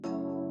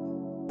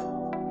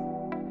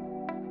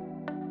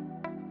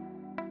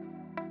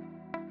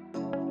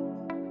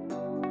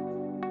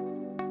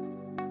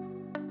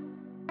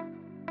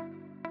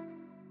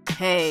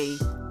Hey,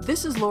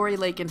 this is Lori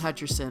Lakin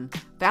Hutcherson,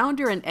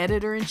 founder and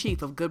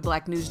editor-in-chief of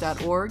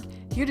GoodBlackNews.org,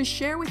 here to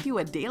share with you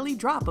a daily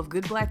drop of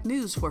Good Black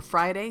News for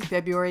Friday,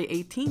 February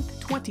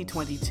 18th,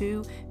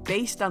 2022,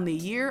 based on the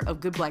Year of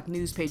Good Black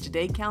News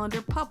page-a-day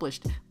calendar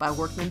published by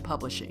Workman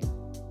Publishing.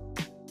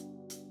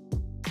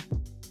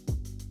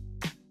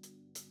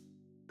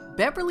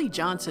 Beverly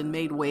Johnson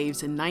made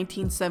waves in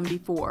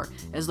 1974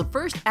 as the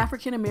first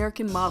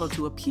African-American model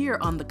to appear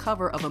on the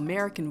cover of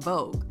American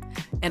Vogue.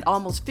 And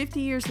almost 50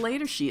 years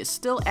later, she is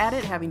still at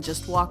it, having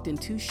just walked in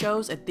 2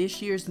 shows at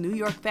this year's New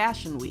York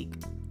Fashion Week.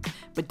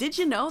 But did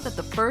you know that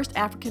the first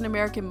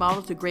African-American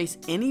model to grace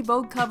any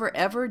Vogue cover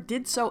ever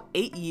did so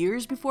 8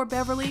 years before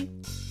Beverly?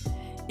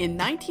 In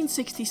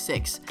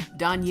 1966,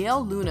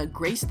 Donyale Luna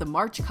graced the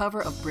March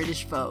cover of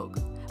British Vogue.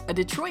 A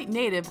Detroit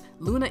native,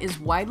 Luna is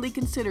widely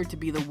considered to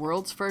be the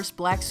world's first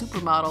black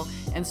supermodel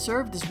and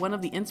served as one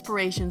of the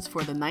inspirations for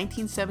the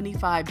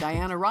 1975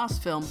 Diana Ross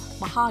film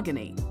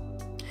Mahogany.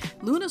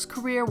 Luna's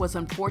career was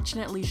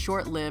unfortunately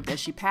short-lived as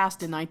she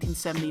passed in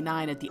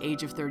 1979 at the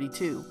age of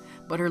 32,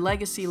 but her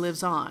legacy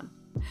lives on.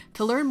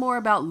 To learn more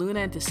about Luna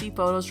and to see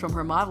photos from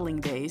her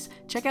modeling days,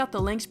 check out the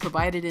links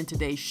provided in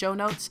today's show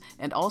notes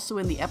and also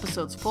in the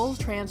episode's full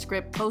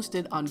transcript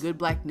posted on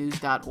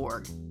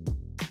goodblacknews.org.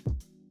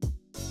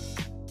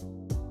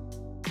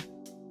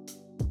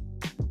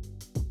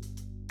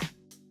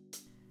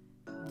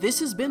 This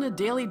has been a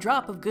daily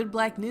drop of Good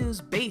Black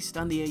News based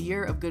on the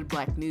Year of Good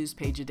Black News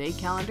page-a-day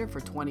calendar for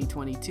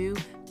 2022,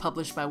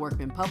 published by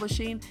Workman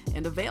Publishing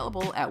and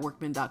available at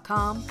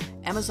workman.com,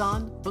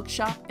 Amazon,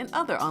 Bookshop, and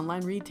other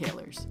online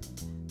retailers.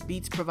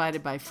 Beats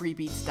provided by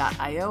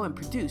freebeats.io and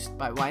produced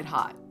by White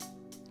Hot.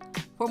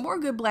 For more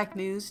Good Black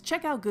News,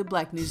 check out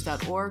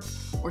goodblacknews.org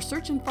or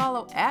search and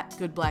follow at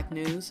Good Black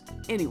News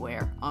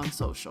anywhere on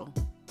social.